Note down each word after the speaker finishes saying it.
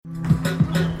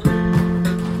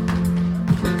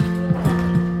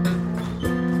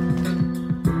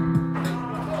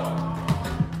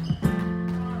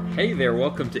Hey there,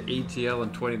 welcome to ATL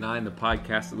and 29, the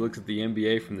podcast that looks at the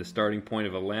NBA from the starting point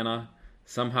of Atlanta.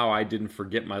 Somehow I didn't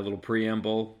forget my little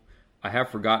preamble. I have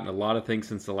forgotten a lot of things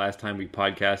since the last time we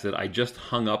podcasted. I just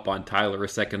hung up on Tyler a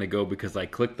second ago because I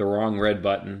clicked the wrong red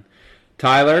button.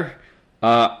 Tyler,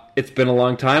 it's been a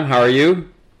long time. How are you?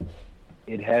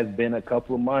 It has been a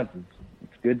couple of months.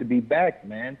 It's good to be back,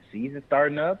 man. Season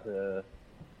starting up.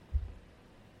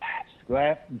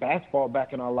 Basketball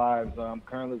back in our lives. I'm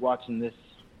currently watching this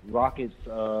Rockets. I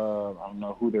don't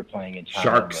know who they're playing in China.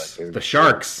 Sharks. The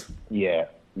Sharks. Yeah.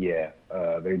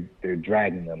 They're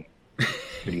dragging them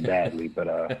pretty badly.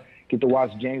 But get to watch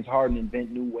James Harden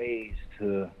invent new ways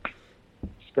to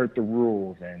skirt the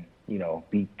rules and,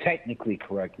 be technically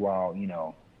correct while,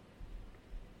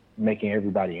 making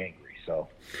everybody angry. So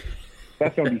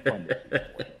that's going to be fun.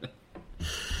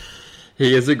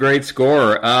 He is a great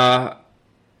scorer. Are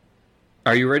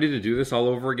you ready to do this all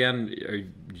over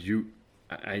again? You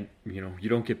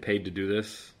don't get paid to do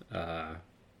this. Are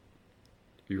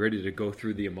you ready to go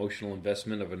through the emotional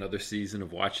investment of another season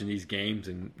of watching these games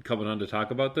and coming on to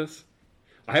talk about this?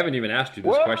 I haven't even asked you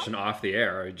this question off the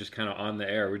air. I just kind of on the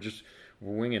air. We're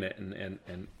winging it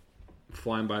and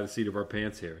flying by the seat of our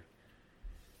pants here.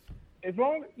 As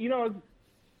long as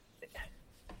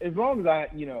I,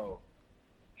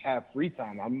 have free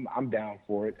time, I'm down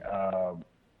for it.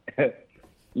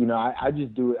 I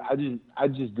just do it. I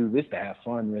just do this to have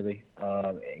fun, really.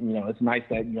 It's nice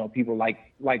that people like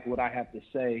what I have to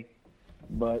say,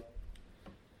 but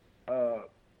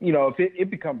if it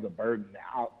becomes a burden,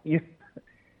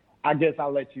 I guess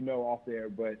I'll let you know off there.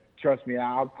 But trust me,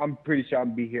 I'm pretty sure I'll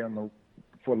be here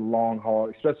for the long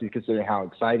haul, especially considering how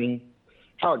excited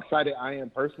I am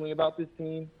personally about this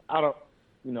team. I don't,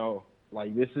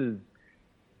 this is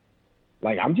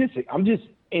I'm just.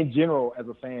 In general, as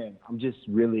a fan, I'm just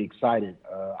really excited.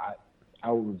 I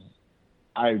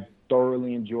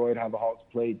thoroughly enjoyed how the Hawks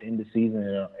played at the end of the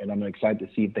season, and I'm excited to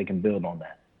see if they can build on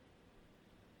that.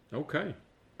 Okay.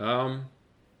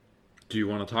 Do you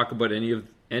want to talk about any of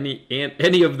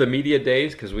the media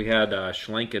days? Because we had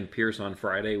Schlenk and Pierce on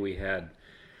Friday. We had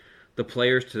the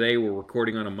players today. We're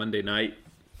recording on a Monday night.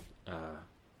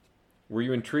 Were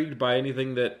you intrigued by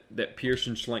anything that Pierce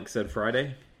and Schlenk said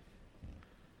Friday?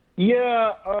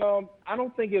 Yeah, I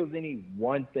don't think it was any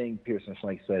one thing Pierce and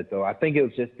Schlenk said, though. I think it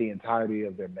was just the entirety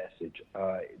of their message.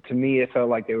 To me, it felt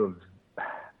like they're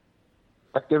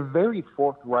very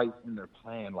forthright in their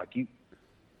plan.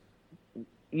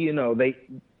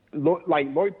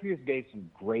 Lloyd Pierce gave some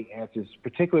great answers,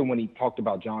 particularly when he talked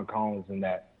about John Collins and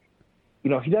that, he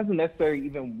doesn't necessarily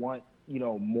even want,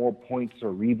 more points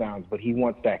or rebounds, but he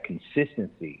wants that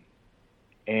consistency.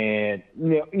 And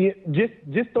just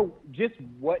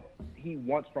what he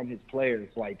wants from his players,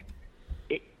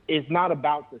 it's not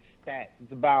about the stats.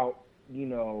 It's about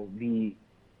the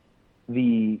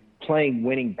playing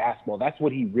winning basketball. That's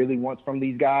what he really wants from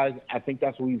these guys. I think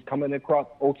that's what he's coming across.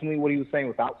 Ultimately, what he was saying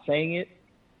without saying it,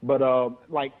 but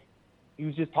he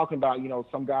was just talking about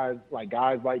some guys like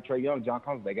Trae Young, John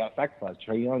Collins. They got to sacrifice.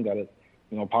 Trae Young got to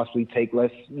possibly take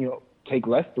less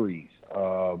threes.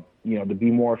 To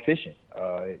be more efficient,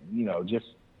 just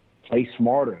play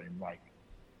smarter and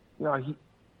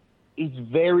he's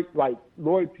very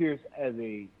Lloyd Pierce as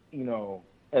a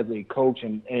coach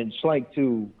and Schlenk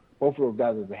too. Both of those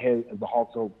guys as the head of the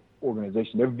Hawks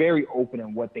organization, they're very open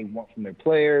in what they want from their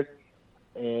players,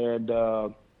 and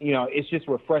it's just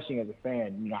refreshing as a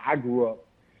fan. I grew up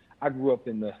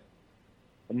in the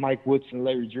Mike Woodson,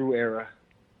 Larry Drew era.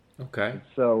 Okay.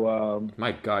 So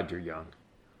my God, you're young.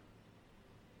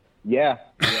 Yeah.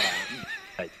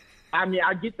 I mean,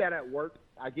 I get that at work,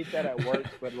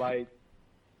 but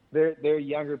there are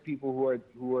younger people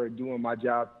who are doing my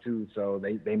job too, so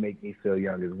they make me feel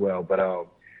young as well. But I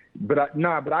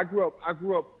grew up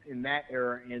in that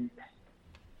era, and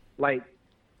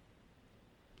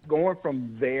going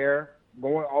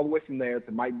all the way from there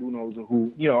to Mike Budenholzer,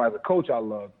 who as a coach I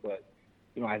love, but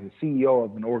as a CEO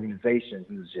of an organization,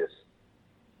 he was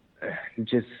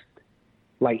just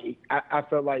I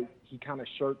felt like he kind of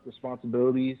shirked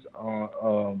responsibilities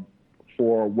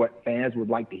for what fans would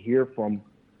like to hear from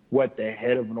what the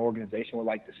head of an organization would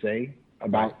like to say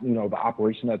about, the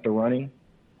operation that they're running.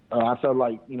 I felt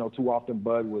like, too often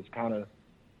Bud was kind of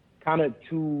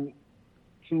too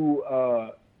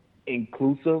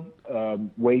inclusive,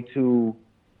 way too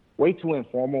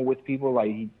informal with people.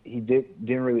 He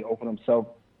didn't really open himself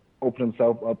up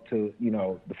to,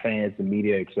 the fans, the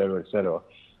media, et cetera, et cetera.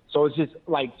 So it's just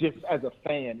as a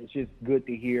fan, it's just good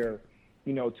to hear,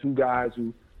 two guys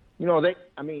who,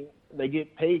 they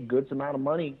get paid good amount of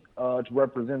money to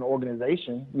represent an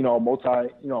organization,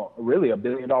 really $1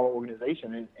 billion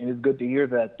organization. And it's good to hear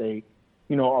that they,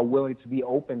 are willing to be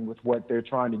open with what they're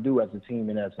trying to do as a team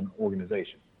and as an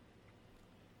organization.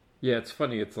 Yeah, it's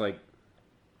funny. It's like,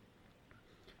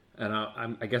 and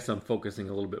I guess I'm focusing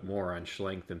a little bit more on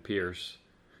Schlenk than Pierce,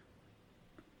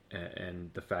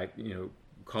 and the fact,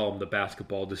 call them the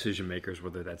basketball decision makers,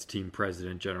 whether that's team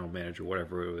president, general manager,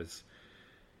 whatever it was.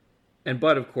 And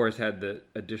Bud, of course, had the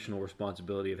additional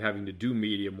responsibility of having to do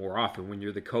media more often. When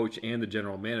you're the coach and the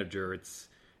general manager, it's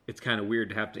kind of weird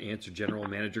to have to answer general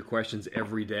manager questions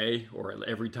every day or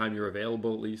every time you're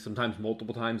available, at least sometimes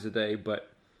multiple times a day.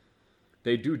 But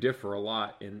they do differ a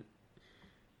lot. And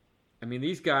I mean,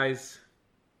 these guys,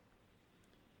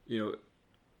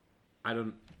 I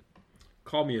don't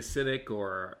call me a cynic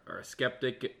or a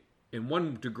skeptic in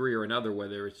one degree or another,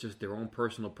 whether it's just their own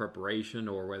personal preparation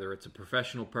or whether it's a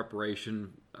professional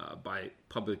preparation by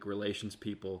public relations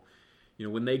people.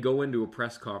 When they go into a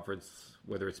press conference,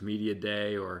 whether it's media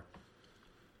day or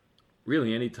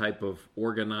really any type of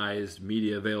organized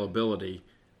media availability,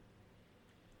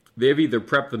 they've either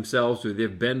prepped themselves or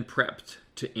they've been prepped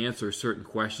to answer certain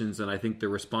questions. And I think the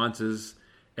responses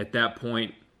at that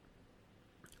point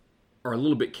are a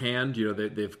little bit canned.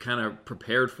 They've kind of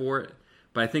prepared for it.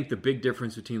 But I think the big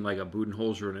difference between like a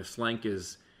Budenholzer and a Schlenk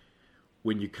is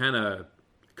when you kind of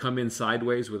come in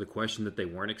sideways with a question that they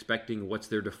weren't expecting, what's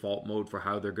their default mode for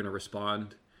how they're going to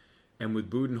respond. And with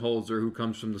Budenholzer, who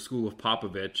comes from the school of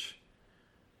Popovich,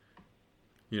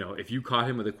 if you caught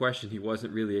him with a question he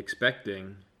wasn't really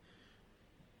expecting,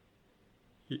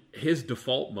 his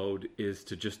default mode is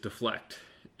to just deflect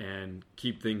and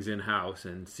keep things in-house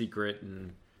and secret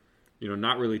and,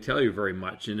 not really tell you very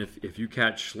much. And if you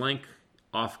catch Schlenk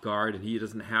off guard and he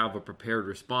doesn't have a prepared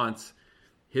response,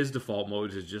 his default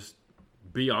mode is just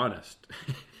be honest.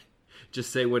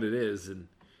 Just say what it is. And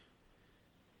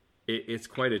it's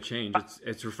quite a change.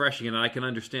 It's refreshing, and I can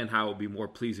understand how it would be more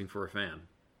pleasing for a fan.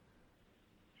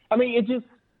 I mean,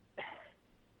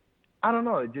 I don't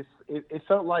know. It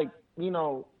felt like,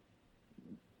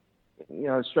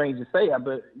 it's strange to say that,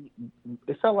 but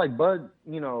it felt like Bud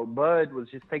was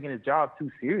just taking his job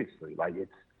too seriously. Like this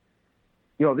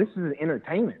is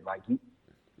entertainment. Like,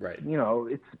 right.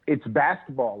 It's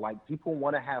basketball. Like, people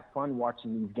want to have fun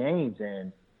watching these games,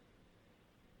 and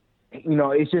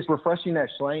it's just refreshing that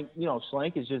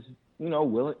Schlenk is just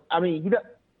willing. I mean, he's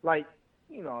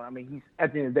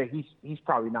at the end of the day, he's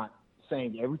probably not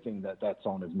saying everything that's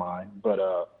on his mind, but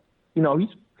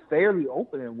he's fairly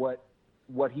open in what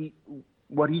he's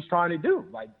trying to do.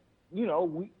 Like, we're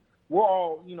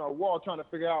all trying to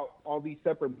figure out all these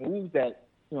separate moves that.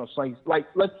 Like,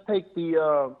 let's take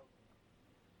the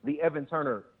Evan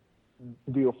Turner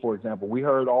deal, for example. We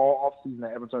heard all offseason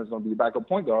that Evan Turner is going to be a backup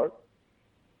point guard.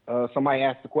 Somebody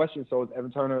asked the question, so is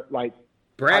Evan Turner, like...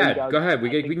 Brad, go ahead. We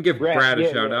can give Brad a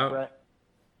shout-out.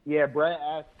 Brad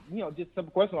asked, just a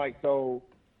simple question, like, so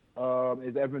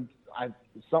is Evan...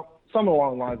 Some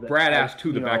along the lines... Brad asked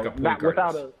who the backup point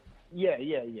guard is. Yeah.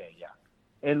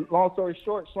 And long story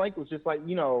short, Schlenk was just like,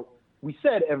 we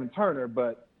said Evan Turner,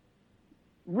 but...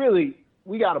 really,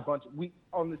 we got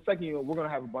on the second year, we're going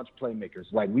to have a bunch of playmakers.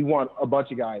 Like, we want a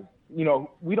bunch of guys. We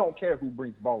don't care who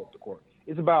brings the ball up the court.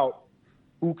 It's about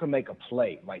who can make a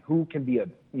play, like who can be a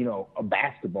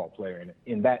basketball player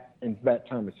in that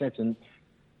term of sense. And,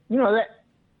 that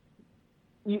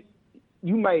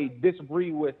you may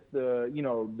disagree with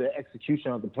the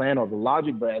execution of the plan or the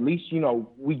logic, but at least,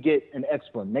 we get an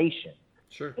explanation.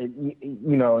 Sure.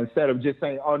 Instead of just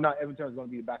saying, oh, no, Evan Turner's going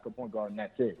to be the backup point guard and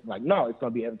that's it. Like, no, it's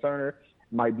going to be Evan Turner.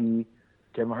 It might be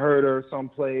Kevin Huerter some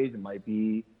plays. It might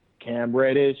be Cam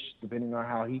Reddish, depending on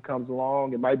how he comes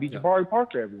along. It might be Jabari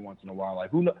Parker every once in a while. Like,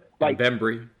 who knows? Like,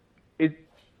 Bembry. It's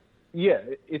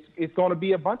going to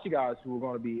be a bunch of guys who are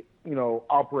going to be,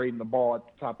 operating the ball at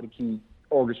the top of the key,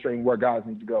 orchestrating where guys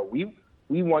need to go. We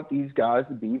want these guys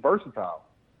to be versatile.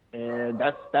 And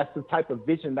that's the type of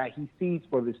vision that he sees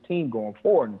for this team going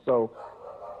forward. And so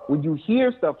when you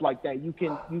hear stuff like that, you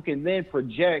can then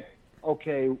project,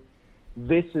 okay,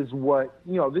 this is what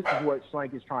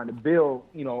Schlenk is trying to build,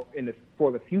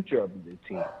 for the future of the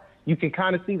team. You can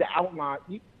kind of see the outline.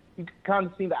 You can kind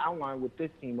of see the outline with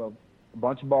this team of a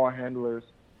bunch of ball handlers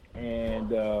and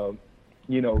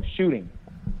shooting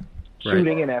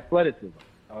and athleticism.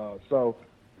 So.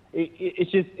 It's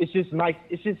just nice.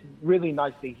 It's just really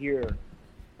nice to hear,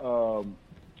 again,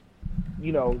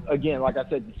 like I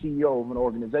said, the CEO of an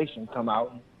organization come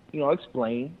out and,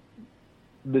 explain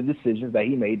the decisions that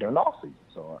he made during the offseason.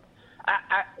 So,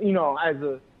 as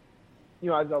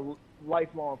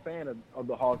lifelong fan of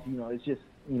the Hawks. You know, it's just,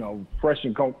 you know, fresh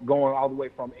and going all the way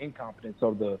from incompetence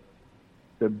of the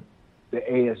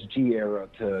ASG era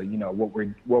to, you know,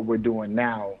 what we're doing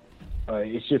now.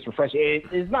 It's just refreshing.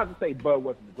 It's not to say Bud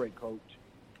wasn't a great coach,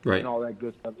 right, and all that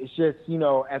good stuff. It's just, you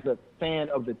know, as a fan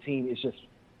of the team, it's just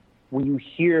when you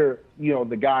hear, you know,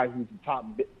 the guy who's the top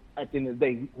at the end of the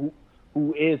day,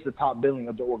 who is the top billing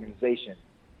of the organization,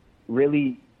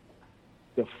 really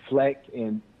deflect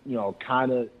and, you know,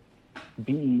 kind of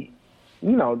be,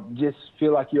 you know, just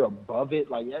feel like you're above it.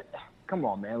 Like, come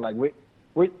on, man. Like,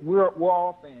 we're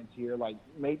all fans here. Like,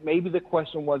 maybe the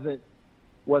question wasn't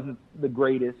the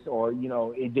greatest, or, you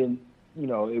know, it didn't, you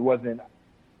know, it wasn't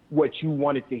what you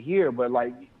wanted to hear, but,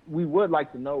 like, we would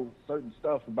like to know certain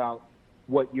stuff about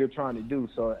what you're trying to do.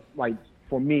 So, like,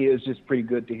 for me, it's just pretty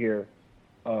good to hear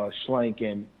Schlenk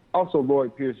and also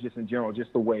Lloyd Pierce, just in general,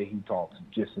 just the way he talks,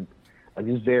 just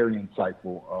very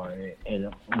insightful,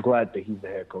 and I'm glad that he's the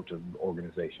head coach of the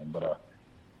organization. But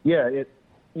yeah, it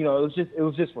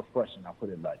was just refreshing. I'll put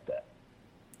it like that.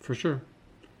 For sure.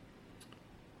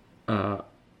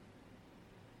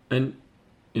 And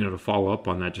you know, to follow up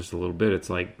on that just a little bit, it's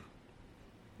like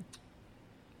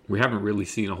we haven't really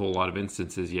seen a whole lot of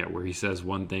instances yet where he says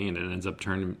one thing and it ends up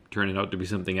turning out to be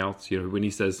something else. You know, when he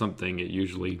says something, it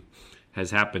usually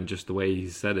has happened just the way he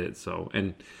said it. So,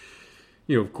 and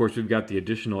you know, of course, we've got the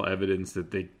additional evidence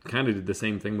that they kind of did the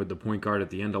same thing with the point guard at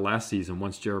the end of last season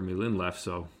once Jeremy Lin left.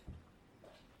 So,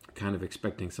 kind of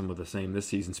expecting some of the same this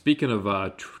season. Speaking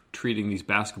of treating these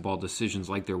basketball decisions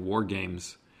like they're war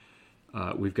games,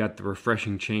 we've got the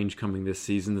refreshing change coming this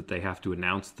season that they have to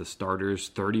announce the starters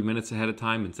 30 minutes ahead of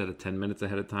time instead of 10 minutes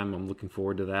ahead of time. I'm looking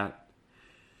forward to that.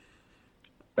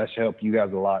 That should help you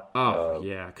guys a lot. Oh,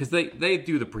 yeah, because they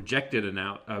do the projected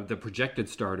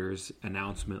starters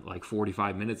announcement like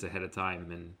 45 minutes ahead of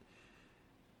time, and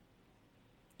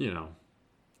you know,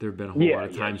 there have been a whole lot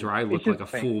of times where I look like a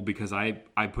fool because I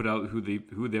put out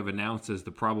who they've announced as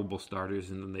the probable starters,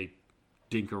 and then they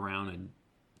dink around and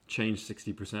change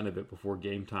 60% of it before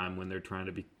game time when they're trying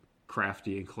to be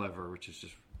crafty and clever, which is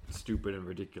just stupid and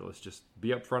ridiculous. Just be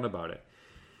upfront about it.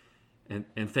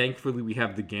 And thankfully, we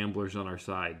have the gamblers on our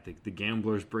side. The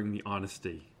gamblers bring the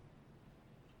honesty.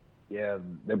 Yeah,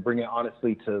 they're bringing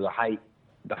honesty to the height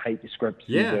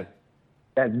discrepancy. Yeah.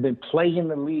 That's been plaguing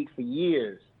the league for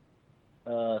years.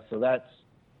 So that's,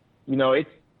 you know, it's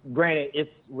granted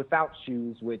it's without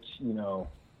shoes, which, you know.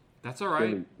 That's all right.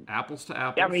 Really, apples to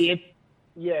apples. I mean,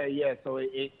 so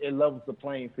it levels the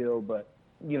playing field, but,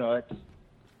 you know,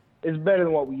 it's better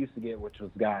than what we used to get, which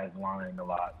was guys lying a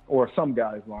lot, or some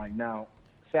guys lying. Now,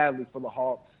 sadly for the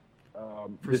Hawks,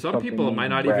 for some people it might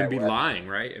not even be lying,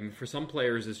 right? I mean, for some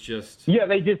players it's just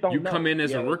they just don't. You know. come in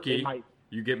as a rookie,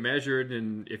 you get measured,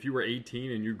 and if you were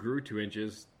 18 and you grew 2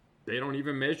 inches, they don't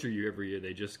even measure you every year.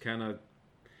 They just kind of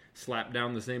slap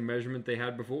down the same measurement they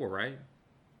had before, right?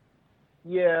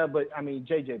 Yeah, but I mean,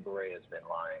 JJ Barea has been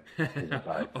lying his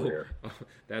entire career.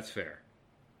 That's fair.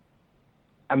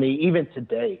 I mean, even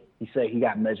today, he said he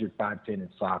got measured 5'10" in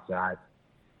socks. I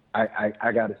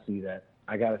got to see that.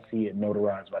 I got to see it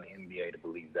notarized by the NBA to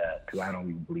believe that, because I don't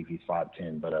even believe he's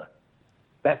 5'10". But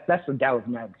that's the Dallas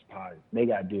Mavericks pod. They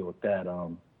got to deal with that.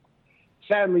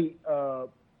 Sadly,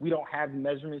 we don't have the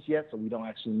measurements yet, so we don't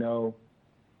actually know.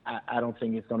 I don't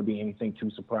think it's going to be anything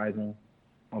too surprising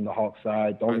on the Hawks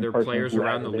side. Are there players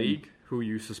around the league who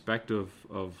you suspect of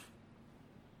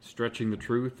stretching the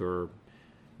truth or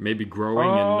maybe growing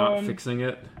and not fixing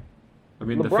it? I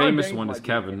mean, LeBron, the famous James one is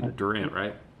Kevin Durant,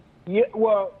 right? Yeah,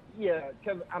 well, yeah.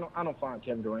 Kevin, I don't find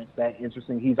Kevin Durant that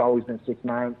interesting. He's always been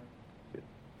 6'9",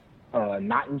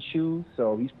 not in shoes,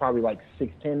 so he's probably like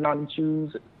 6'10", not in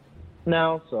shoes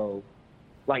now. So,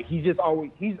 like, he's just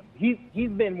always he's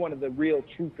been one of the real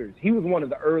truthers. He was one of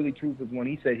the early truthers when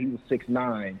he said he was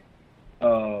 6'9",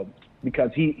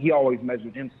 because he always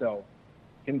measured himself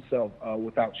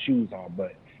without shoes on,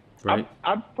 but. Right.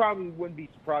 I probably wouldn't be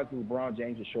surprised if LeBron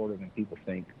James is shorter than people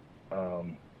think.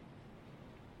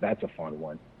 That's a fun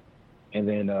one. And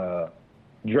then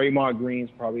Draymond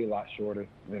Green's probably a lot shorter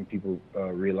than people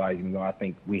realize, even though I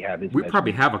think we have his. We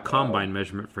probably have a combine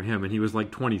measurement for him, and he was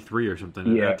like 23 or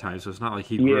something at that time, so it's not like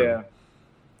he grew.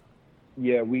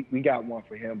 Yeah, we got one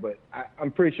for him, but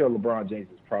I'm pretty sure LeBron James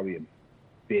is probably a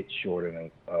bit shorter than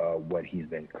what he's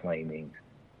been claiming,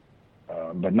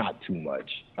 but not too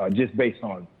much. Just based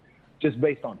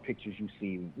on pictures you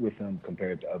see with him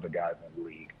compared to other guys in the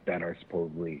league that are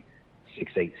supposedly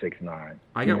 6'8", 6'9".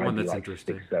 I got one that's like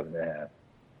interesting. 6'7.5".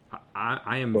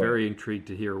 I am very intrigued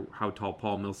to hear how tall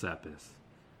Paul Millsap is.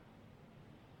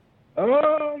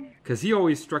 Because he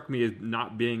always struck me as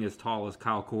not being as tall as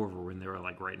Kyle Korver when they were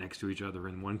like right next to each other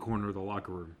in one corner of the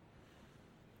locker room.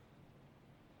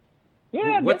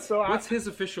 Yeah, what's his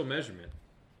official measurement?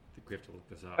 I think we have to look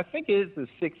this up. I think it is the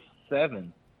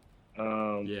 6'7".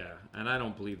 Yeah, and I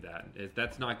don't believe that.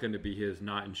 That's not going to be his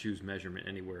not in shoes measurement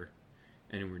anywhere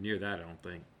near that. I don't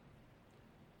think.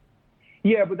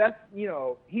 Yeah, but that's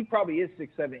he probably is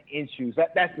 6'7" in shoes.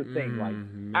 That's the thing. Like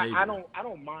I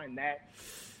don't mind that.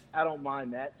 I don't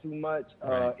mind that too much.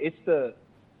 Right. It's the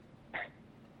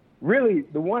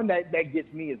one that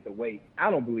gets me is the weight. I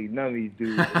don't believe none of these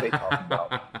dudes that they talk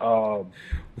about.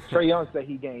 Trae Young said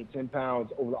he gained 10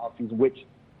 pounds over the offseason, which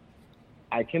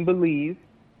I can believe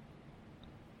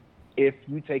if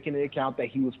you take into account that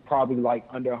he was probably like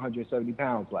under 170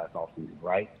 pounds last offseason,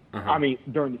 right? Uh-huh. I mean,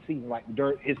 during the season, like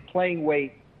during his playing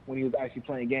weight when he was actually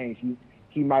playing games,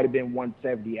 he might have been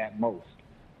 170 at most.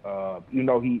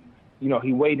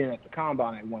 He weighed in at the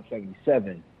combine at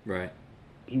 177. Right.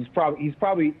 He's probably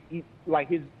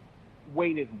his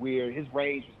weight is weird. His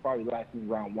range was probably last season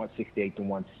around 168 to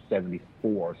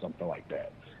 174 or something like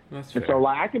that. That's and fair. so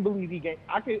like I can believe he gained.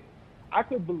 I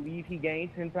could believe he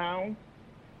gained 10 pounds.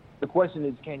 The question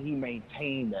is, can he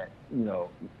maintain that?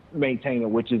 Maintain it,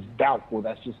 which is doubtful.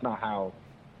 That's just not how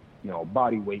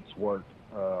body weights work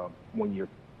when you're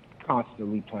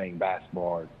constantly playing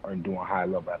basketball or doing high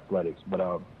level athletics. But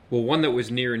well, one that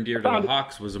was near and dear to the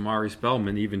Hawks was Amari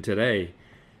Spellman. Even today,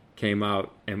 came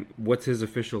out, and what's his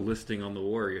official listing on the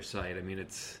Warrior site? I mean,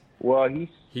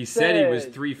 he said he was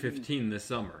 315 this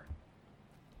summer,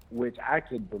 which I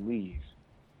could believe.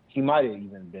 He might have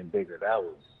even been bigger. That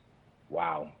was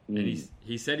wow. And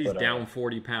he said he's down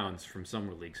 40 pounds from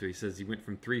summer league. So he says he went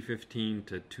from 315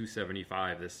 to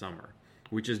 275 this summer,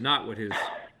 which is not what his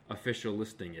official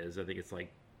listing is. I think it's like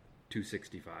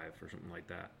 265 or something like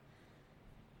that.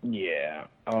 Yeah.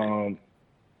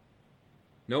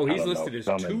 No, he's listed as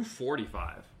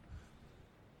 245.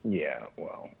 Yeah,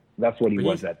 well, that's what he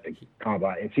was at the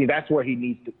combine. And see, that's where he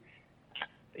needs to.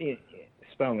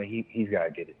 Spellman, he's got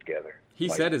to get it together. He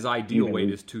said his ideal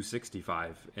weight is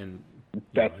 265, and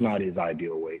that's not his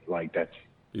ideal weight. Like that's.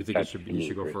 You think he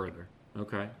should go further?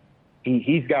 Okay.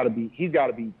 He's got to be in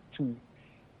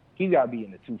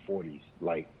the 240s.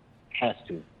 Like has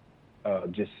to.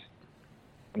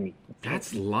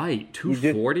 That's light.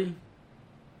 240.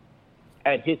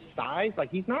 At his size,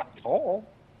 like he's not tall.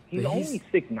 He's only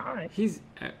 6'9".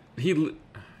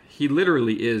 He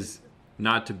literally is.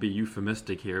 Not to be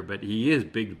euphemistic here, but he is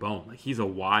big bone. Like he's a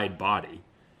wide body.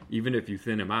 Even if you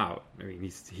thin him out, I mean,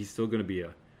 he's still going to be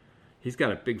he's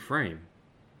got a big frame.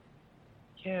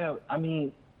 Yeah, I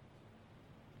mean,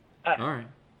 all right.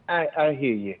 I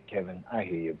hear you, Kevin. I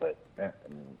hear you, but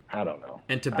I don't know.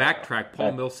 And to backtrack,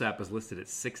 Paul Millsap is listed at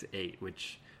 6'8",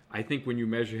 which I think when you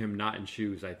measure him not in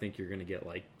shoes, I think you're going to get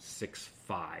like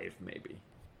 6'5", maybe.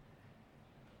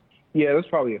 Yeah, there's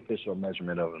probably official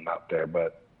measurement of him out there,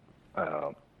 but.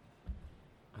 I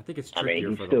think it's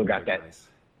trickier for the still got that. guys.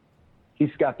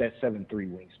 He's got that 7'3"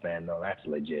 wingspan though. That's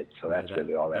legit. So that's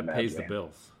really all that matters. Pays the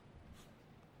bills.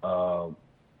 But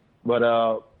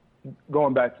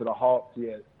going back to the Hawks,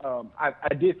 yeah,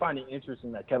 I did find it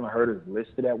interesting that Kevin Huerter is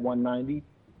listed at 190.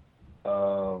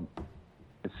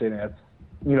 Considering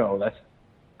that's,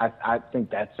 I think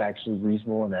that's actually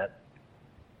reasonable, and that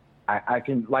I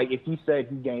can if he said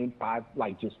he gained 5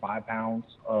 pounds.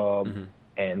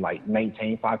 And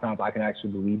maintain 5 pounds, I can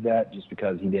actually believe that just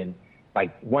because he didn't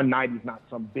 190 is not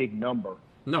some big number.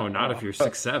 No, not if you're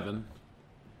 6'7".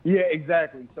 Yeah,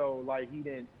 exactly. So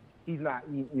he's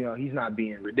not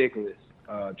being ridiculous.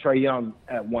 Trae Young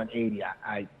at 180,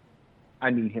 I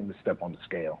need him to step on the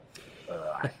scale.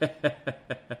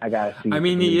 I gotta see. I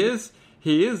mean, he is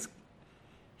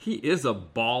a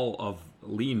ball of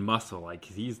lean muscle.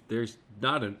 There's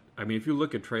not an. I mean, if you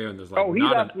look at Trae Young, there's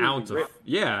not an ounce ripped.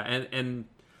 of and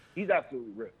he's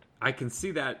absolutely ripped. I can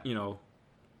see that.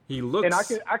 He looks.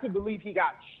 And I can believe he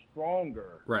got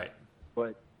stronger. Right.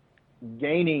 But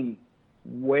gaining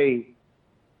weight,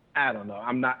 I don't know.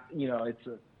 I'm not. It's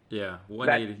a. Yeah,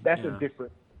 180. That's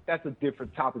a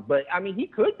different topic. But I mean, he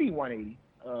could be 180.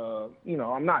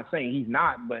 I'm not saying he's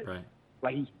not, but right.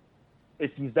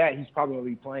 If he's that, he's probably going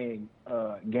to be playing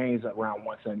games at around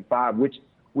 175, which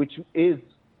is,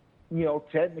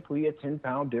 technically a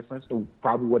 10-pound difference to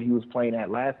probably what he was playing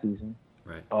at last season.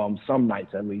 Right. Some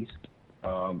nights at least.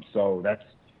 So that's,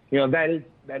 that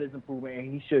is improvement,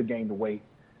 and he should gain the weight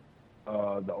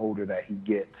the older that he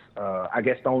gets. I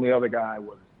guess the only other guy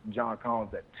was John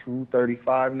Collins at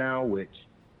 235 now, which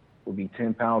would be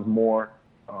 10 pounds more.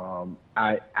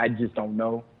 I just don't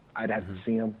know. I'd have to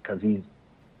see him because he's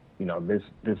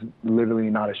there's literally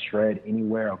not a shred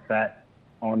anywhere of fat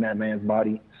on that man's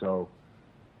body. So,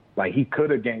 like, he could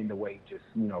have gained the weight just,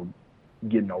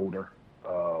 getting older.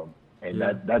 And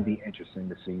that'd be interesting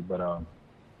to see. But,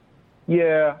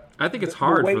 yeah. I think it's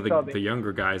hard for the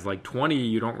younger guys. Like 20,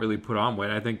 you don't really put on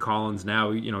weight. I think Collins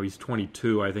now, he's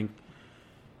 22. I think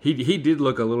he did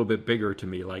look a little bit bigger to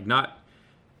me. Like not,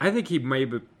 I think he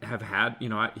may have had,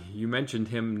 you mentioned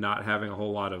him not having a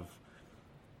whole lot of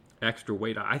extra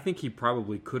weight. I think he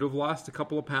probably could have lost a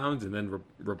couple of pounds and then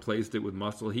replaced it with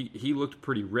muscle. He looked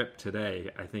pretty ripped today.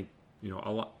 I think,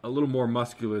 a little more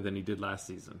muscular than he did last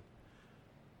season.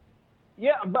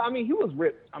 Yeah, but I mean, he was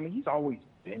ripped. I mean, he's always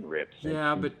been ripped.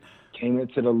 Yeah, but came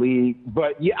into the league.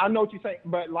 But yeah, I know what you're saying.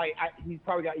 But like, he's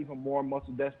probably got even more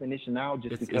muscle definition now,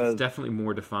 just because it's definitely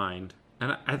more defined.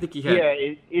 And I think he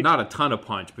had not a ton of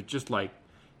punch, but just like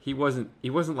he wasn't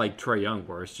like Trae Young,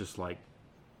 where it's just like,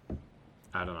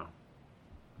 I don't know.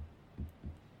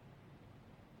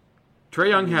 Trae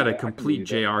Young had a complete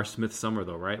J.R. Smith summer,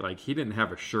 though, right? Like he didn't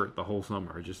have a shirt the whole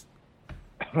summer. Just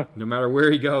no matter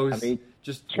where he goes,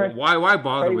 why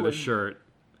bother with a shirt?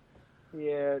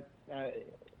 Yeah,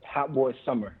 hot boy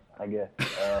summer, I guess,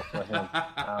 for him.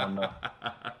 I don't know.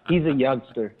 He's a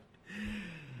youngster.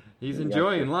 He's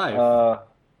enjoying life.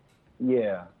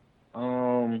 Yeah.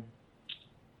 Other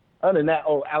than that,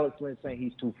 Alex Lynn saying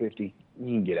he's 250. You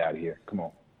can get out of here. Come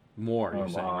on. More, you're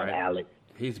saying, right? Alex.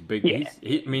 He's big. Yeah.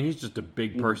 He's just a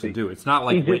big person, too. It's not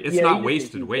like it's not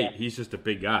wasted weight. He's just a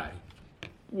big guy.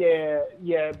 Yeah.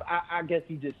 I guess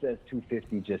he just says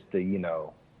 250 just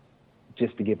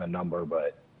to give a number,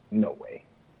 but no way.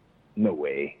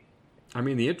 I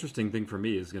mean, the interesting thing for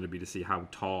me is going to be to see how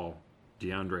tall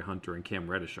DeAndre Hunter and Cam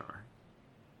Reddish are.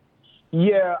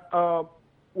 Yeah.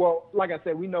 Well, like I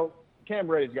said, we know Cam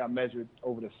Reddish got measured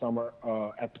over the summer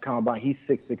at the combine. He's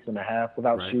 6'6.5"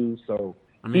 without shoes, so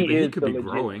I mean, he could be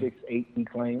growing. 6'8", he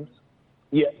claims.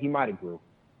 Yeah, he might have grew.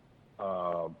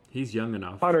 He's young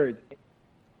enough.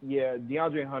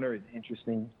 DeAndre Hunter is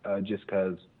interesting just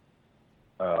because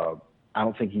I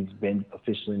don't think he's been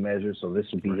officially measured, so this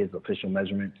would be his official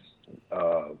measurements.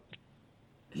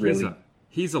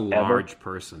 He's a large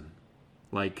person.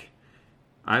 Like,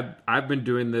 I've been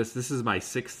doing this. This is my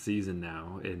 6th season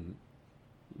now, and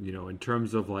in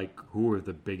terms of like who are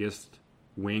the biggest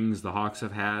wings the Hawks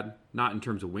have had, not in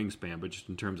terms of wingspan, but just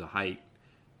in terms of height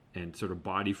and sort of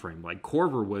body frame. Like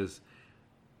Korver was,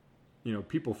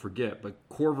 people forget, but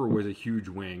Korver was a huge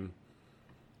wing,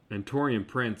 and Taurean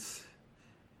Prince,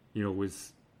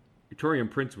 Taurean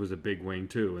Prince was a big wing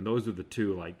too, and those are the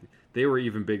two. Like they were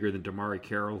even bigger than DeMarre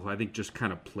Carroll, who I think just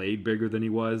kind of played bigger than he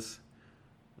was.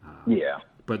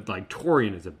 But like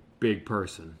Taurean is a big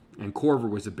person, and Korver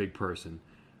was a big person,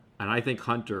 and I think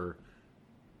Hunter.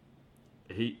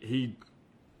 He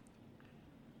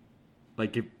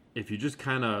like if you just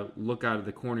kind of look out of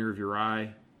the corner of your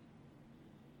eye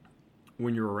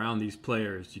when you're around these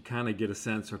players, you kind of get a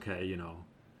sense, okay,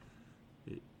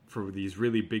 for these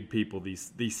really big people,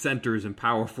 these centers and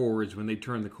power forwards, when they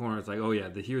turn the corner, it's like, oh yeah,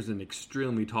 here's an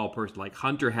extremely tall person. Like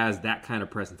Hunter has that kind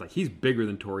of presence. Like he's bigger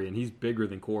than Taurean, he's bigger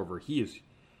than Korver. He's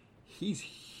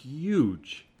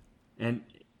huge, and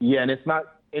it's not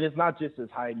just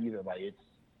his height either. Like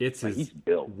it's like his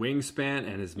wingspan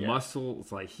and his muscle.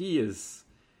 It's like he is.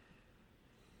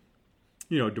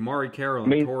 DeMarre Carroll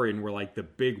and Taurean were like the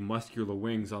big muscular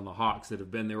wings on the Hawks that have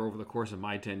been there over the course of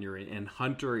my tenure, and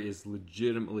Hunter is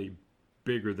legitimately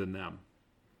bigger than them.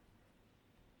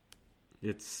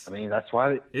 That's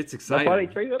why it's exciting. That's why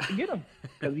they traded up to get him,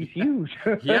 because he's huge.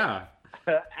 Yeah.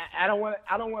 I don't want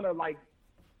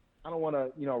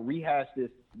to rehash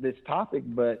this topic,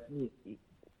 but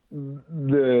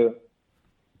the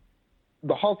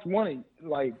Hawks wanted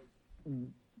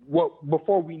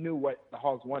before we knew what the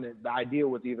Hawks wanted, the idea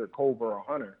was either Korver or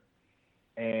Hunter,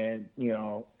 and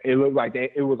it looked like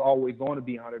it was always going to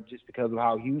be Hunter just because of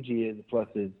how huge he is, plus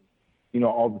his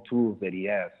all the tools that he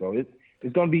has. So it's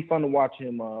going to be fun to watch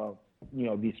him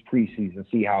this preseason,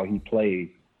 see how he plays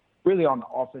really on the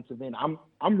offensive end. I'm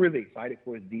really excited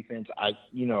for his defense. A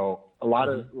lot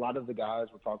of the guys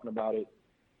were talking about it.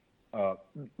 A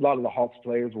lot of the Hawks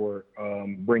players were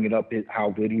bringing up how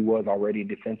good he was already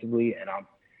defensively, and I'm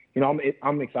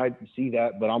excited to see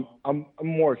that. But I'm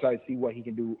more excited to see what he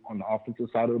can do on the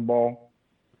offensive side of the ball.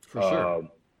 For sure.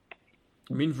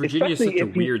 I mean, Virginia's such a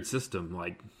weird system.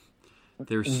 Like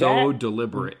they're so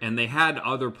deliberate, and they had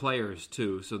other players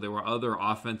too. So there were other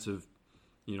offensive,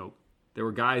 there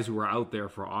were guys who were out there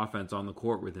for offense on the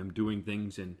court with him doing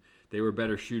things, and they were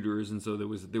better shooters, and so there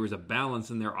was a balance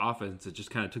in their offense that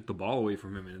just kind of took the ball away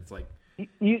from him, and it's like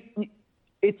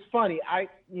It's funny. I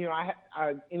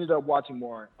ended up watching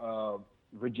more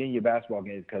Virginia basketball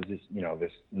games because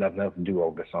there's nothing else to do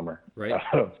over the summer. Right.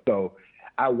 So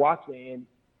I watched it, and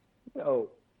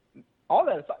all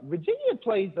that aside, Virginia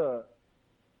plays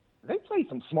they play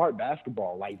some smart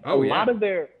basketball. Like a lot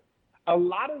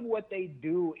of what they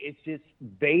do is just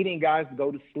baiting guys to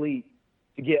go to sleep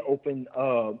to get open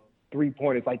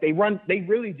 3-pointers. Like they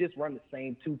really just run the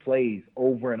same 2 plays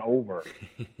over and over.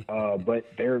 But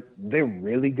they're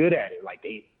really good at it. Like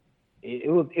it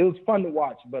was fun to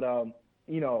watch, but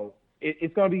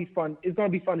it's gonna be fun. It's gonna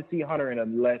be fun to see Hunter in a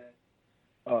less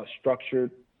structured,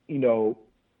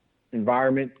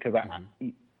 environment, because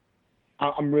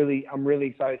I'm really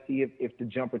excited to see if the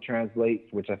jumper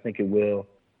translates, which I think it will,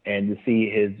 and to see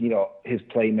his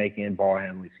playmaking, ball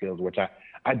handling skills, which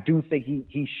I do think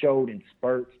he showed in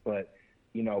spurts, but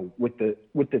with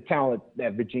the talent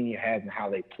that Virginia has and how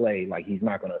they play, like he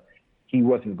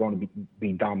wasn't going to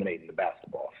be dominating the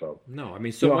basketball. So no, I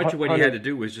mean, so much of what he had to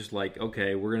do was just like,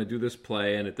 okay, we're going to do this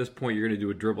play, and at this point you're going to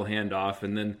do a dribble handoff,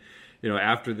 and then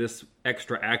after this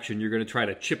extra action, you're going to try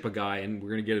to chip a guy, and we're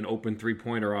going to get an open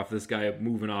 3-pointer off this guy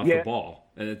moving off the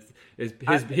ball. And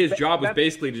his job was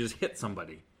basically to just hit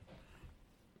somebody.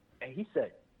 And he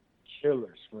said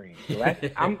killer screen. So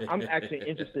I'm actually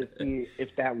interested to see if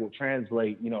that will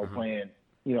translate, playing,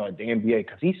 at the NBA,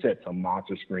 because he set some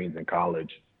monster screens in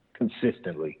college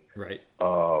consistently. Right.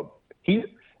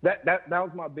 That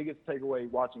was my biggest takeaway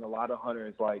watching a lot of Hunter.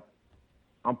 Is like,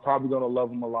 I'm probably going to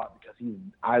love him a lot because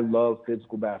I love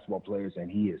physical basketball players,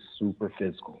 and he is super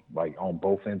physical, like on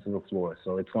both ends of the floor.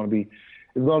 So it's going to be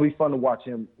fun to watch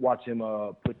him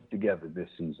put together this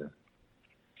season.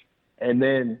 And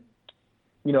then,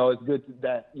 it's good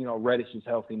that Reddish is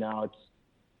healthy now.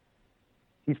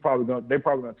 They're probably going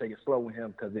to take it slow with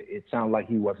him because it sounded like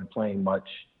he wasn't playing much.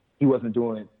 He wasn't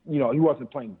doing, he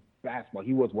wasn't playing basketball.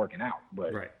 He was working out,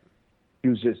 but right. He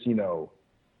was just, now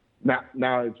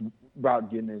it's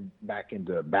about getting back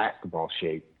into basketball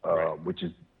shape, right. Which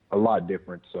is a lot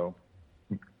different. So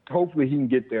hopefully he can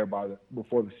get there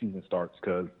before the season starts,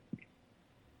 because,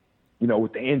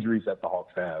 with the injuries that the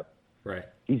Hawks have, right,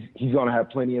 he's going to have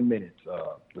plenty of minutes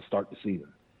to start the season.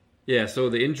 Yeah. So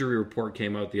the injury report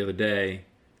came out the other day,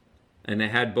 and it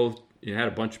had both. It had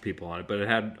a bunch of people on it, but it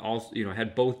had also,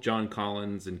 had both John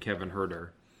Collins and Kevin Huerter.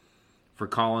 For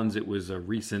Collins, it was a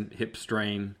recent hip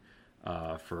strain.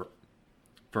 For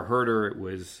Huerter, it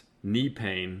was knee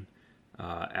pain.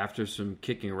 After some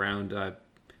kicking around,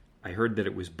 I heard that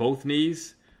it was both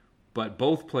knees, but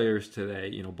both players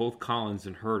today, both Collins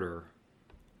and Huerter,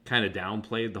 kind of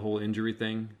downplayed the whole injury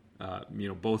thing.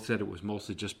 Both said it was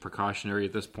mostly just precautionary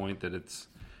at this point, that it's,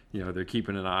 they're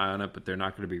keeping an eye on it, but they're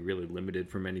not going to be really limited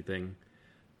from anything.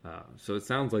 So it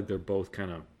sounds like they're both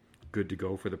kind of good to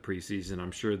go for the preseason.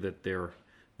 I'm sure that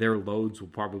their loads will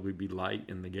probably be light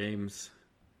in the games,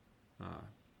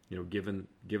 given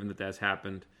that that's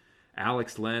happened.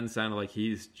 Alex Len sounded like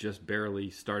he's just barely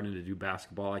starting to do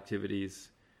basketball activities.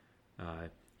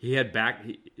 He had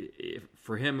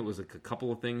for him, it was like a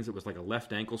couple of things. It was like a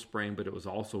left ankle sprain, but it was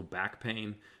also back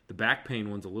pain. The back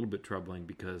pain one's a little bit troubling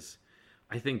because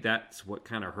I think that's what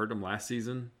kind of hurt him last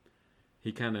season.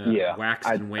 He kind of waxed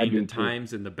and waned at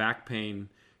times, and the back pain,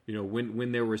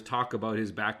 when there was talk about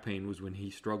his back pain was when he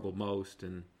struggled most.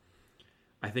 And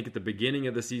I think at the beginning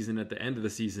of the season, at the end of the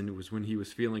season, it was when he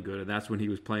was feeling good, and that's when he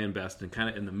was playing best. And kind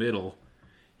of in the middle,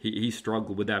 he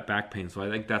struggled with that back pain. So I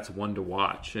think that's one to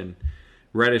watch. And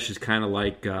Reddish is kind of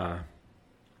like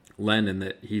Len in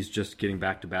that he's just getting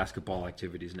back to basketball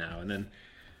activities now. And then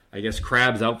I guess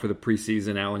Crabbe's out for the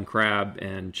preseason, Alan Crabbe,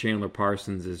 and Chandler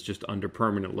Parsons is just under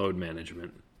permanent load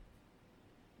management,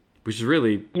 which is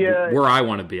really where I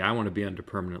want to be. I want to be under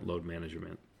permanent load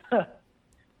management.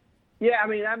 Yeah, I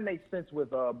mean, that makes sense with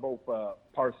both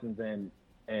Parsons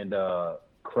and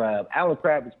Crabbe. Alan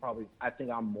Crabbe is probably, I think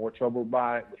I'm more troubled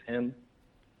by with him.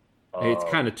 It's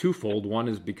kind of twofold. One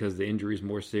is because the injury is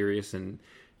more serious, and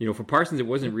for Parsons, it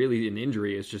wasn't really an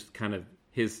injury. It's just kind of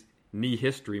his knee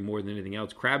history more than anything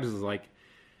else. Crabbe is like,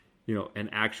 an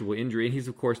actual injury, and he's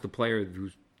of course the player who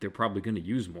they're probably going to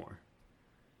use more.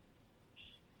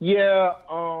 Yeah,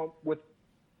 with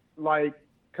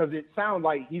because it sounds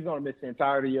like he's going to miss the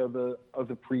entirety of the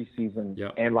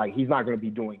preseason, and like he's not going to be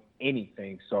doing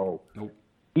anything. So nope.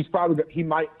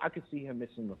 I could see him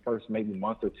missing the first maybe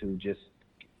month or two, just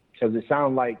because it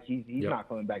sounds like he's not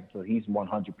coming back until he's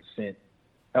 100%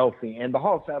 healthy. And the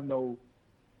Hawks have no.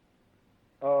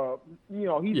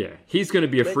 He's going to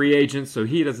be a free agent, so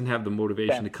he doesn't have the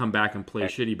motivation to come back and play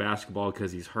shitty basketball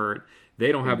because he's hurt.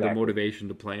 They don't have the motivation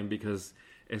to play him because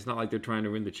it's not like they're trying to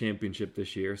win the championship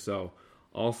this year. So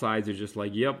all sides are just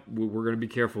like, yep, we're going to be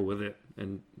careful with it,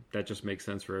 and that just makes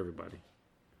sense for everybody.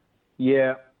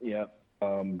 Yeah, yeah.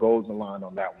 Goals aligned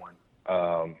on that one.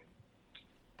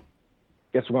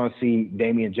 Guess we're going to see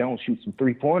Damian Jones shoot some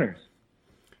 3-pointers.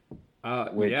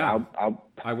 Yeah,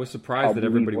 I was surprised that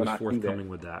everybody was forthcoming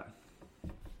with that.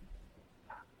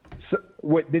 So,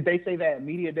 what did they say that at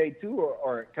media day too,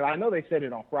 or because I know they said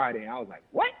it on Friday, and I was like,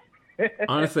 what?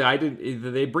 Honestly, I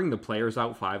didn't. They bring the players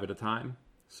out 5 at a time,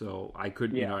 so I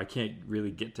could, I can't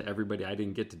really get to everybody. I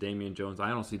didn't get to Damian Jones. I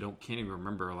honestly can't even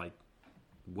remember like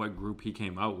what group he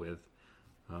came out with.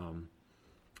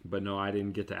 But no, I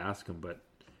didn't get to ask him. But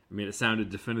I mean, it sounded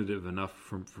definitive enough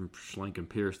from Schlenk and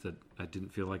Pierce that I didn't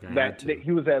feel like I had to. That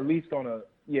he was at least gonna,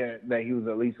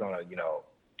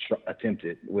 attempt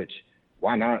it. Which,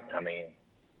 why not? I mean,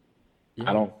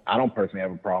 yeah. I don't personally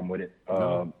have a problem with it.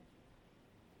 No.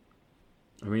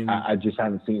 I mean, I just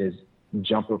haven't seen his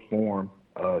jumper form,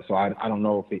 so I don't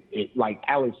know if it like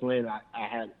Alex Len. I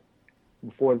had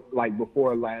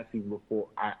before last season.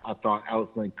 I thought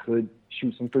Alex Len could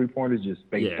shoot some 3-pointers just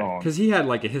based on because he had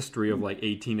like a history of like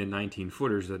 18 and 19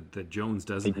 footers that Jones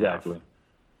doesn't have.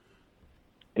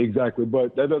 Exactly,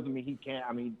 but that doesn't mean he can't.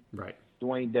 I mean, right?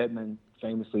 Dwayne Dedmon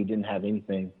famously didn't have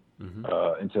anything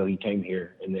until he came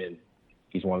here, and then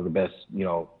he's one of the best,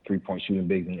 3-point shooting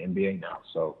bigs in the NBA now.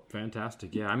 So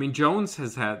fantastic, yeah. I mean, Jones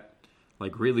has had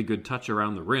like really good touch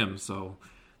around the rim, so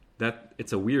that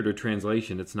it's a weirder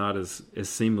translation. It's not as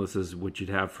seamless as what you'd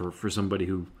have for somebody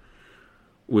who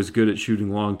was good at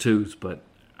shooting long twos, but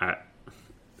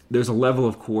there's a level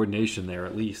of coordination there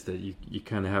at least that you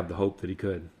kind of have the hope that he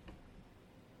could.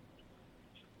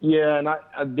 Yeah, and I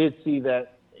did see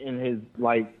that in his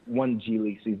one G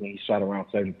League season, he shot around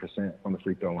 70% from the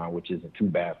free throw line, which isn't too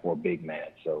bad for a big man.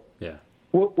 So yeah,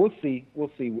 we'll see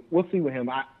with him.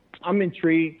 I'm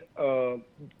intrigued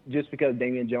just because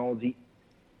Damian Jones, he's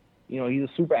a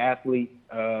super athlete.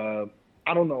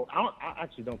 I don't know. I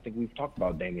actually don't think we've talked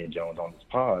about Damian Jones on this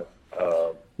pod.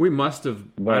 We must have.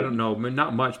 I don't know.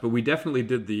 Not much, but we definitely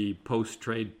did the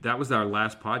post-trade. That was our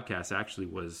last podcast, actually,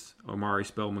 was Omari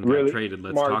Spellman got traded.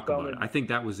 Let's talk about it. I think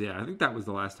that was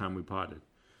the last time we podded.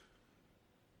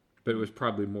 But it was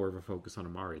probably more of a focus on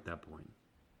Omari at that point.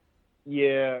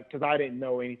 Yeah, because I didn't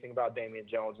know anything about Damian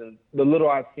Jones. And the little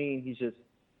I've seen, he's just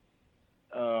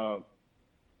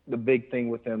the big thing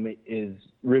with him is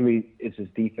his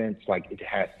defense. Like, it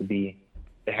has to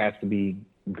be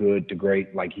good to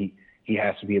great. Like, he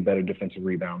has to be a better defensive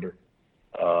rebounder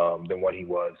than what he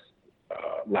was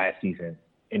last season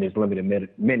in his limited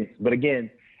minutes. But again,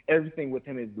 everything with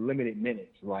him is limited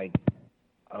minutes. Like,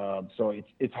 so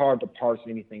it's hard to parse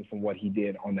anything from what he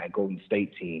did on that Golden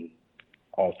State team,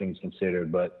 all things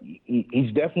considered. But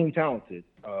he's definitely talented,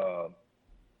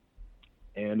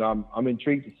 and I'm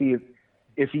intrigued to see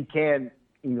if he can,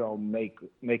 make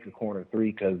a corner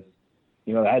three, because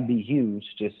that'd be huge.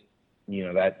 Just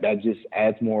that just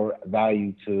adds more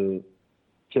value to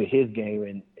his game,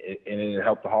 and it'll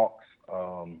help the Hawks.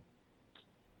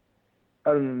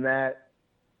 Other than that,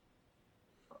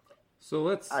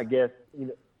 so I guess,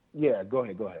 yeah, go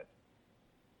ahead.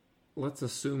 Let's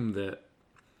assume that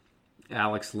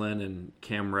Alex Len and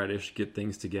Cam Reddish get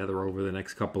things together over the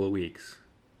next couple of weeks.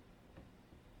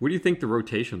 What do you think the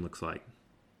rotation looks like?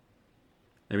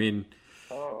 I mean,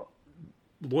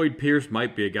 Lloyd Pierce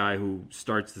might be a guy who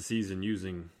starts the season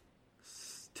using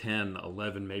 10,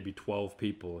 11, maybe 12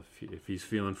 people if he's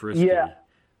feeling frisky. Yeah.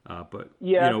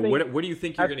 What do you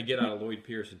think you're going to get out of Lloyd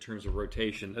Pierce in terms of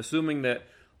rotation, assuming that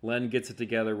Len gets it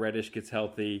together, Reddish gets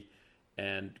healthy,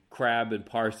 and Crabbe and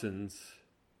Parsons,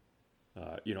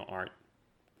 aren't?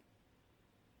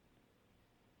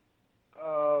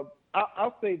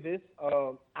 I'll say this.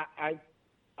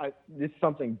 This is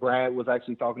something Brad was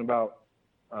actually talking about.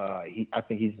 I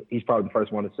think he's probably the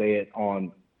first one to say it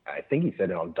on. I think he said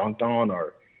it on Dunked On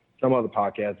or some other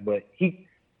podcast. But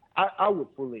I would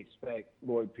fully expect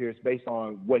Lloyd Pierce, based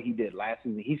on what he did last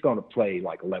season, he's going to play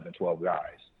like 11, 12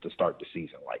 guys to start the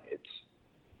season. Like,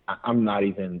 I'm not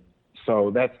even.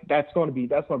 So that's going to be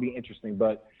interesting.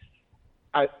 But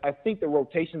I think the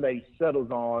rotation that he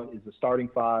settles on is the starting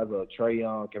five of Trae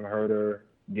Young, Kevin Huerter,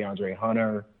 DeAndre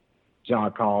Hunter,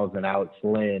 John Collins, and Alex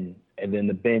Len. And then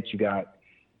the bench, you got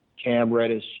Cam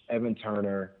Reddish, Evan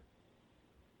Turner,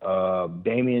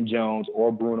 Damian Jones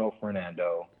or Bruno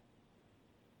Fernando,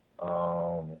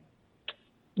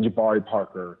 Jabari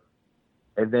Parker.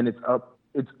 And then it's up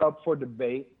for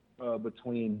debate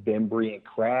between Bembry and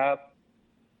Crabbe.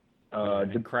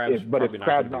 But if Crabbe's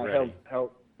not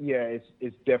healthy, yeah,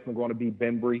 it's definitely going to be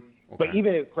Bembry. Okay. But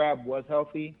even if Crabbe was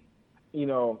healthy,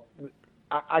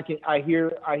 I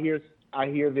hear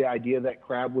the idea that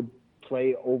Crabbe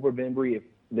play over Bembry if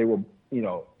they were,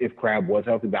 if Crabbe was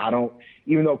healthy. But I don't,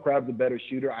 even though Crabbe's a better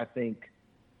shooter, I think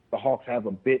the Hawks have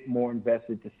a bit more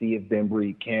invested to see if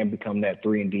Bembry can become that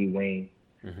 3-and-D wing.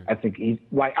 Mm-hmm. I think he's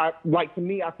to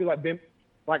me, I feel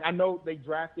like I know they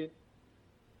drafted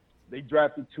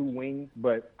 2 wings,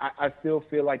 but I still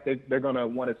feel like they're going to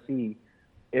want to see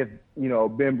if,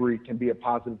 Bembry can be a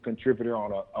positive contributor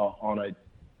on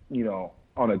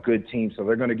a good team. So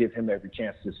they're going to give him every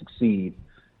chance to succeed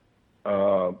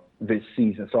this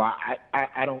season. So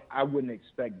I wouldn't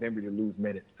expect Bembry to lose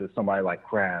minutes to somebody like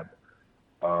Crabbe.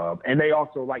 And they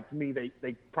also, to me,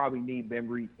 they probably need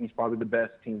Bembry. He's probably the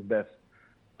team's best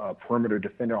perimeter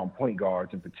defender on point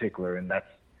guards in particular, and that's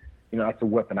a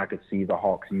weapon I could see the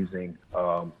Hawks using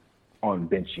on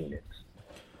bench units.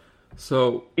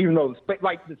 So even though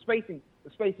the spacing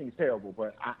is terrible,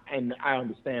 but I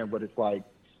understand, but it's I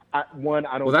don't.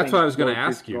 Well, that's what I was going to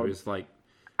ask you. Is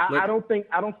I don't think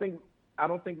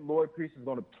Lloyd Pierce is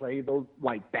going to play those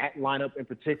that lineup in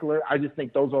particular. I just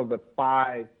think those are the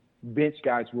 5 bench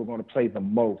guys who are going to play the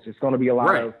most. It's going to be a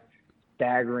lot of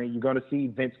staggering. You're going to see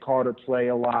Vince Carter play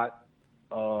a lot.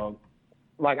 I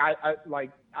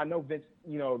know Vince.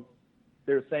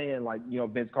 They're saying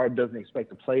Vince Carter doesn't expect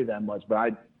to play that much,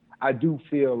 but I do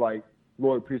feel like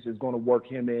Lloyd Pierce is going to work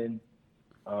him in,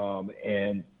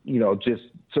 and just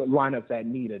to lineups that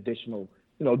need additional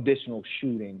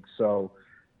shooting. So,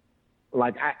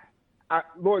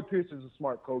 Lloyd Pierce is a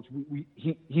smart coach.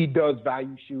 He does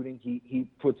value shooting. He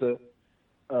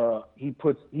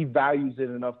values it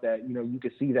enough that you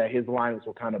can see that his lineups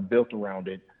were kind of built around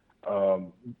it,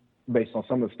 based on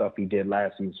some of the stuff he did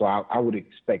last season. So I would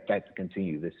expect that to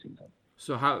continue this season.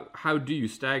 So how do you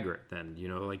stagger it then?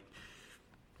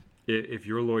 If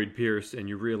you're Lloyd Pierce and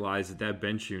you realize that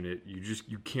bench unit,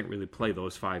 you can't really play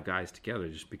those 5 guys together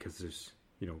just because there's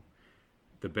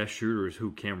the best shooter is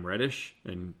Cam Reddish,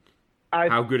 and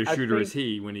how good a shooter is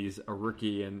he when he's a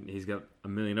rookie and he's got a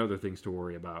million other things to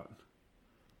worry about?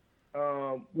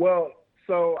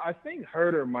 So I think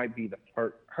Huerter might be the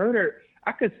Huerter.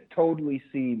 I could totally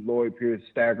see Lloyd Pierce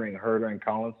staggering Huerter and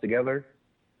Collins together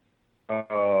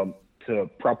to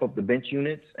prop up the bench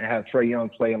units and have Trae Young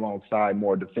play alongside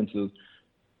more defensive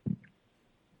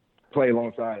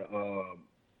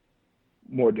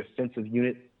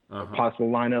unit possible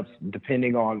lineups,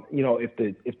 depending on if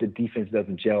the defense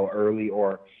doesn't gel early.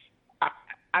 Or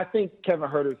I think Kevin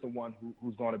Huerter is the one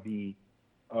who's going to be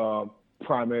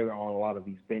primarily on a lot of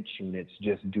these bench units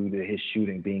just due to his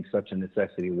shooting being such a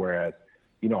necessity. Whereas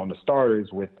on the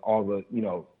starters with all the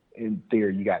in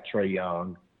theory you got Trae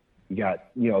Young. You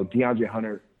got, DeAndre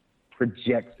Hunter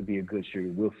projects to be a good shooter.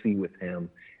 We'll see with him.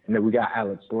 And then we got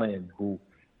Alex Len, who,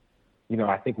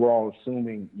 I think we're all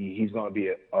assuming he's going to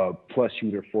be a plus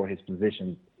shooter for his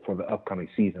position for the upcoming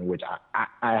season, which I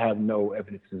have no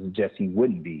evidence to suggest he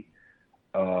wouldn't be.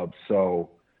 So,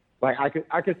 I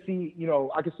could see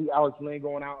Alex Len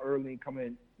going out early and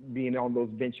coming, being on those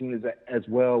bench units as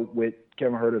well with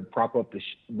Kevin Huerter to prop up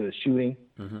the shooting,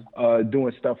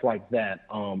 doing stuff like that.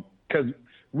 Because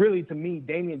really, to me,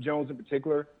 Damian Jones in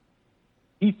particular,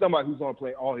 he's somebody who's going to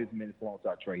play all his minutes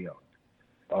alongside Trae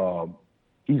Young.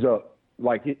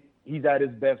 He's at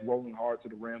his best rolling hard to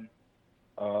the rim,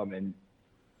 and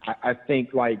I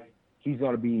think he's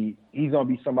going to be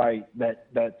somebody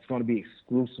that's going to be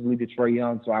exclusively to Trae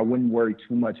Young. So I wouldn't worry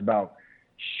too much about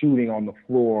shooting on the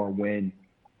floor when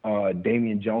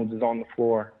Damian Jones is on the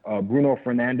floor. Bruno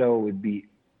Fernando would be,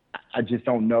 I just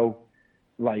don't know.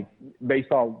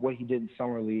 Based on what he did in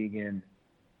summer league and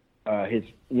his,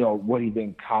 what he did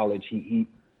in college, he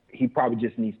probably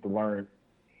just needs to learn.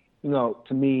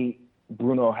 To me,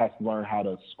 Bruno has to learn how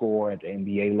to score at the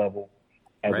NBA level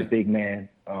as a big man.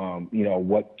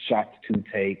 What shots to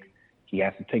take. He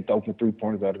has to take the open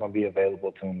 3-pointers that are going to be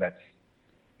available to him. That's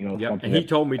and he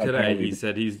told me today. He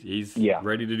said he's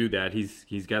ready to do that.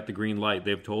 He's got the green light.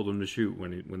 They've told him to shoot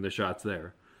when the shot's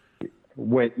there.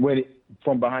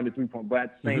 From behind the 3-point, but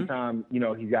at the same time, he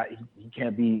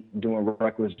can't be doing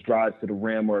reckless drives to the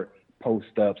rim or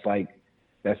post ups.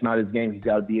 That's not his game. He's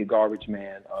got to be a garbage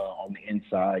man on the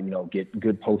inside. Get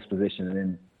good post position, and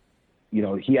then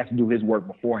he has to do his work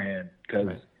beforehand because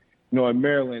in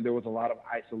Maryland there was a lot of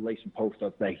isolation post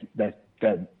ups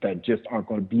that just aren't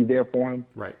going to be there for him.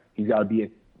 Right. He's got to be a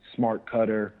smart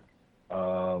cutter.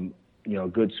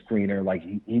 Good screener.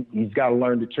 He's got to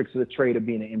learn the tricks of the trade of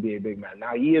being an NBA big man.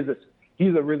 Now he's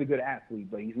a really good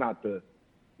athlete, but he's not the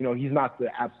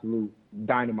absolute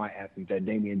dynamite athlete that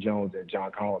Damian Jones and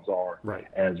John Collins are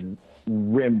as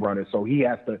rim runners. So he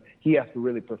has to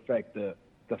really perfect the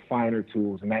finer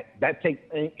tools, and that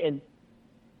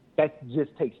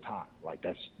just takes time.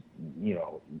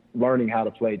 learning how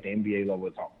to play at the NBA level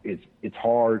it's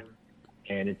hard,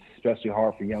 and it's especially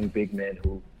hard for young big men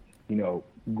who,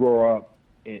 grow up,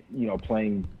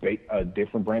 playing a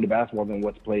different brand of basketball than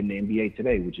what's played in the NBA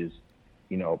today, which is,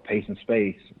 pace and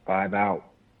space, 5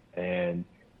 out, and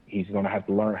he's going to have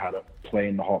to learn how to play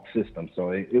in the Hawk system.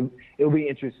 So it'll be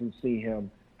interesting to see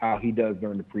him, how he does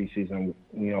during the preseason,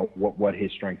 what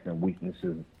his strengths and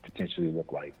weaknesses potentially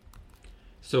look like.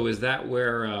 So is that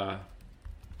where, I'll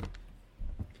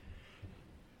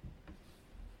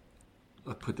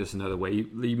put this another way.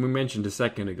 You mentioned a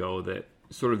second ago that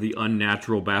sort of the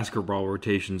unnatural basketball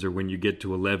rotations are when you get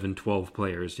to 11, 12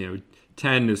 players.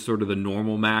 10 is sort of the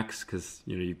normal max because,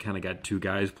 you kind of got 2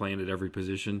 guys playing at every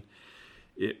position.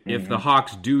 If the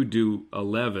Hawks do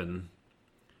 11,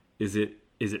 is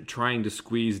it trying to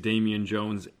squeeze Damian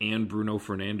Jones and Bruno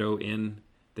Fernando in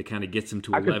that kind of gets them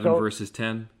to 11 versus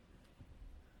 10?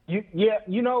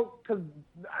 Because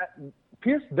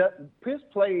Pierce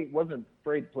wasn't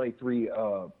afraid to play 3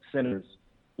 centers,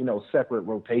 separate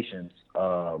rotations.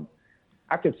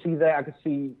 I could see that.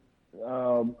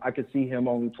 I could see him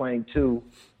only playing 2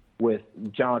 with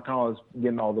John Collins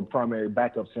getting all the primary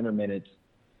backup center minutes,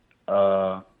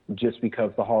 just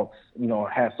because the Hawks,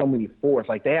 have so many fours.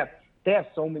 Like they have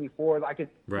so many fours.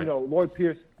 Right. Lloyd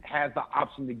Pierce has the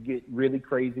option to get really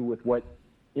crazy with what,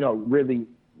 really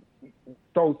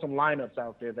throw some lineups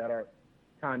out there that are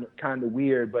kind of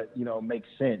weird, but make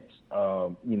sense.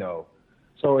 So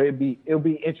it'll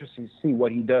be interesting to see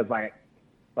what he does. Like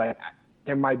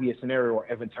there might be a scenario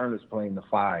where Evan Turner's playing the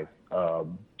 5,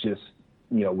 just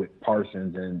with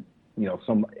Parsons and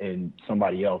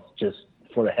somebody else just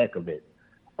for the heck of it,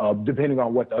 depending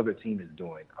on what the other team is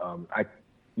doing.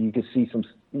 You can see some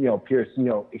Pierce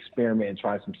experiment and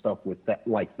try some stuff with that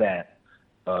like that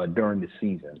during the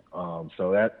season.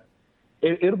 So that.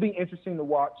 It'll be interesting to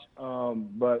watch,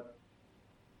 but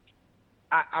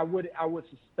I would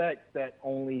suspect that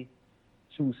only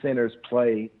 2 centers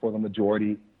play for the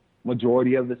majority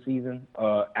of the season,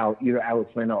 either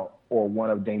Alex Len or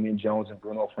one of Damian Jones and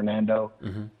Bruno Fernando.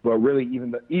 Mm-hmm. But really,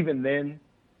 even then,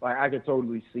 like I could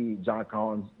totally see John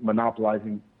Collins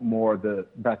monopolizing more of the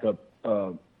backup,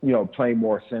 playing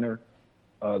more center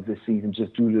this season,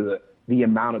 just due to the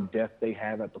amount of depth they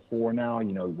have at the 4 now.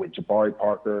 With Jabari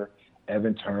Parker,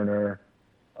 Evan Turner,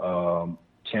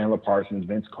 Chandler Parsons,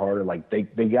 Vince Carter, like they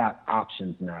got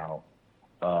options now,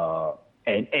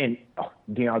 and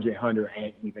DeAndre Hunter,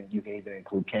 and you can even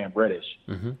include Cam Reddish,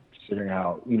 mm-hmm. considering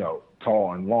how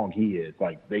tall and long he is.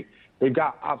 Like they've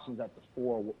got options at the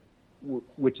 4,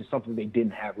 which is something they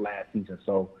didn't have last season.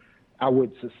 So I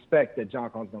would suspect that John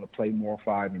Collins is going to play more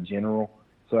 5 in general.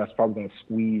 So that's probably going to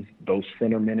squeeze those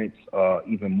center minutes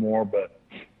even more. But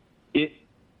it's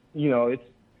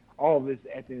all of this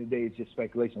at the end of the day is just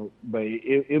speculation, but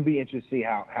it'll be interesting to see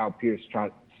how Pierce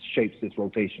shapes this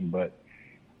rotation. But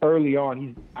early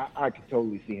on, I could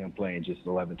totally see him playing just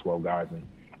 11, 12 guys, and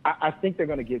I think they're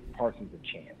going to give Parsons a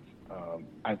chance.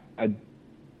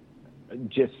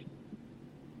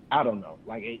 I don't know.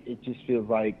 Like it just feels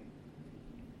like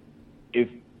if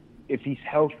he's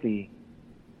healthy,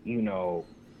 he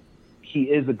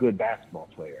is a good basketball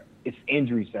player. It's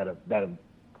injuries that have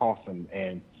cost him,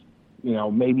 and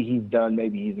maybe he's done,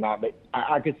 maybe he's not. But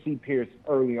I could see Pierce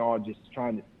early on just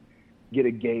trying to get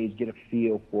a gauge, get a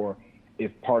feel for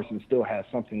if Parsons still has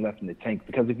something left in the tank.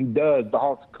 Because if he does, the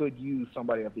Hawks could use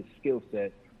somebody of his skill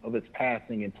set, of his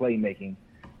passing and playmaking,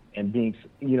 and being,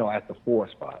 at the 4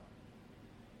 spot.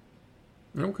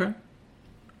 Okay.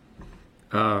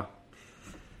 Are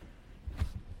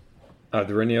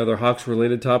there any other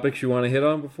Hawks-related topics you want to hit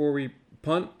on before we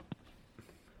punt?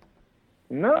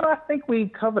 No, I think we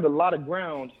covered a lot of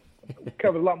ground. We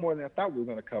covered a lot more than I thought we were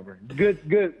going to cover. Good.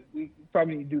 We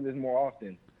probably need to do this more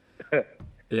often.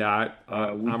 Yeah,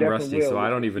 I'm rusty, so I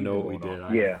don't even know what we did.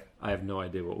 I have no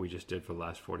idea what we just did for the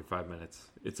last 45 minutes.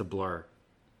 It's a blur.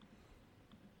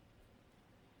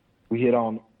 We hit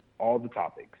on all the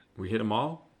topics. We hit them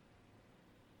all?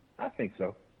 I think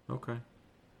so. Okay.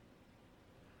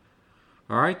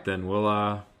 All right, then.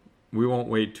 Well, we won't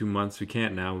wait 2 months. We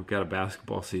can't now. We've got a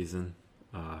basketball season.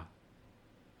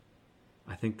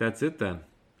 I think that's it then.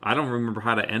 I don't remember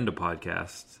how to end a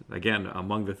podcast. Again,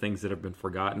 among the things that have been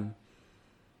forgotten.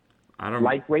 I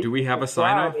don't. Do we have a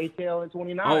sign off? ATL and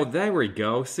 29. Oh, there we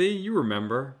go. See, you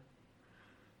remember.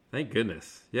 Thank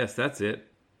goodness. Yes, that's it.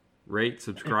 Rate,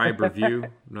 subscribe, review.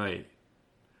 Right.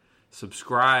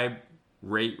 Subscribe,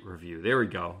 rate, review. There we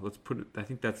go. Let's put it. I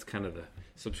think that's kind of the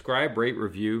subscribe, rate,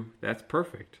 review. That's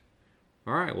perfect.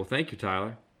 All right. Well, thank you,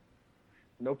 Tyler.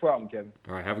 No problem, Kevin.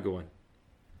 All right. Have a good one.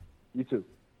 You too.